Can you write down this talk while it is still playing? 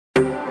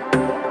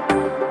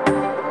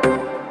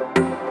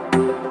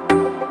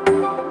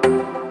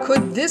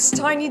this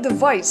tiny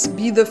device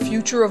be the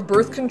future of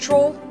birth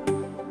control?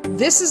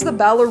 This is the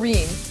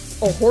Ballerina,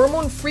 a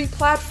hormone-free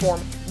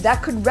platform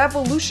that could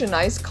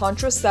revolutionize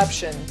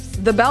contraception.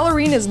 The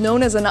Ballerina is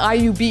known as an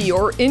IUB,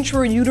 or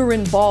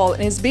intrauterine ball,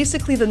 and is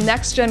basically the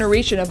next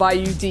generation of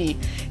IUD.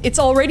 It's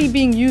already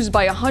being used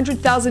by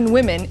 100,000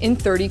 women in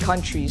 30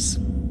 countries.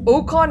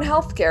 OCON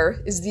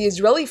Healthcare is the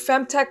Israeli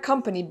Femtech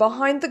company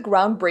behind the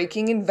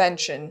groundbreaking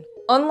invention.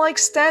 Unlike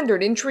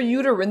standard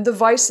intrauterine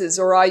devices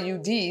or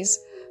IUDs,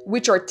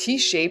 which are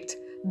T-shaped,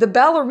 the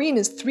Ballerina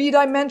is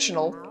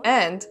three-dimensional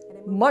and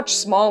much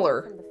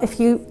smaller. If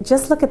you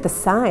just look at the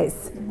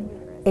size,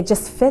 it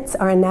just fits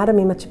our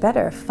anatomy much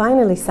better.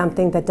 Finally,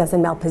 something that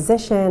doesn't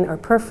malposition or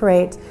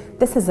perforate.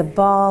 This is a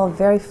ball,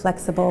 very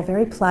flexible,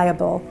 very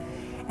pliable,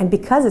 and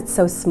because it's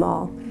so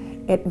small,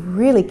 it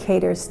really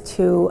caters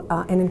to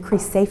an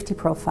increased safety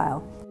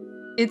profile.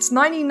 It's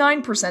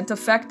 99%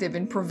 effective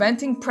in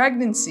preventing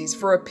pregnancies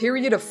for a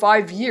period of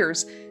 5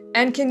 years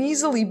and can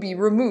easily be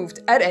removed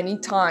at any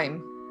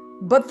time.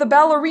 But the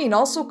Ballerina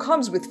also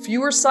comes with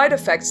fewer side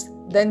effects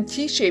than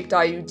T-shaped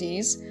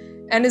IUDs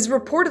and is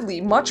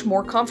reportedly much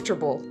more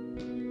comfortable.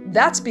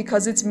 That's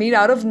because it's made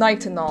out of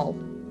nitinol,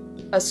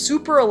 a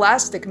super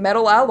elastic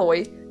metal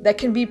alloy that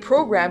can be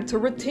programmed to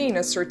retain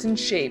a certain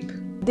shape.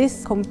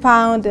 This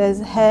compound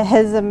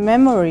has a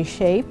memory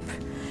shape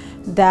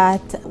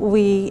that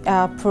we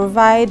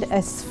provide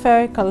a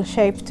spherical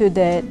shape to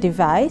the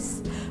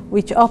device,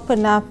 which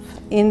open up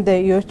in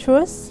the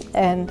uterus,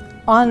 and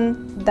on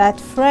that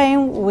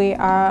frame we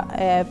are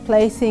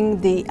placing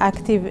the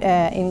active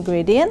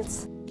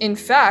ingredients. In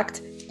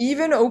fact,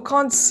 even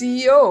OCON's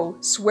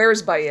CEO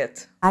swears by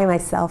it. I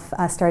myself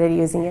started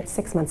using it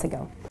 6 months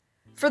ago.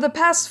 For the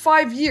past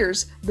 5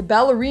 years, the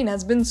Ballerina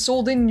has been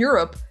sold in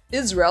Europe,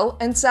 Israel,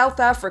 and South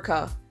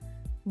Africa.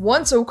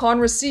 Once OCON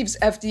receives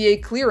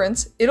FDA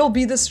clearance, it'll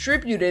be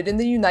distributed in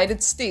the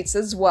United States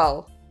as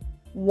well.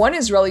 One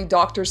Israeli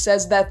doctor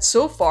says that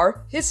so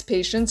far, his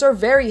patients are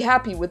very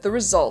happy with the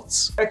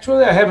results.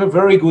 Actually, I have a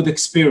very good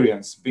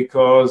experience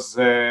because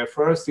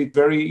first, it's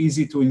very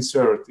easy to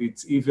insert.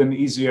 It's even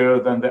easier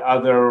than the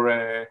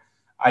other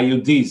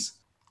IUDs.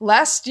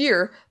 Last year,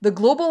 the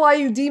global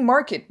IUD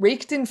market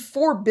raked in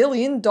 $4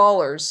 billion,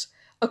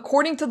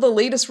 according to the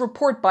latest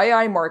report by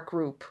IMARC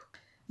Group.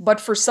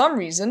 But for some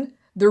reason,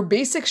 their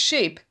basic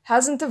shape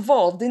hasn't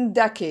evolved in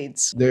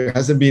decades. There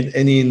hasn't been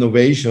any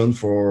innovation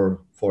for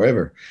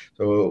forever.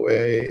 So,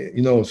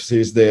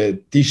 since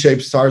the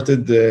T-shape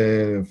started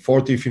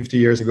 40, 50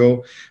 years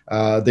ago,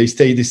 they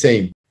stay the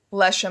same.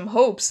 Leshem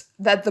hopes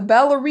that the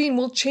Ballerina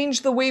will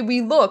change the way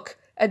we look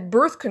at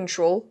birth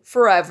control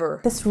forever.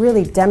 This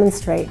really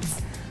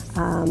demonstrates,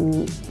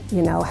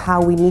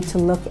 how we need to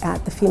look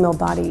at the female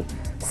body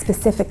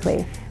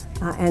specifically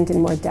and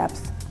in more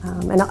depth.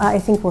 And I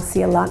think we'll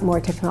see a lot more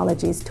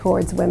technologies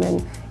towards women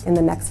in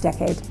the next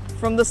decade.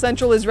 From the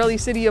central Israeli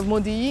city of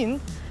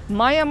Modi'in,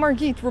 Maya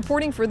Margit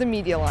reporting for the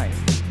Media Line.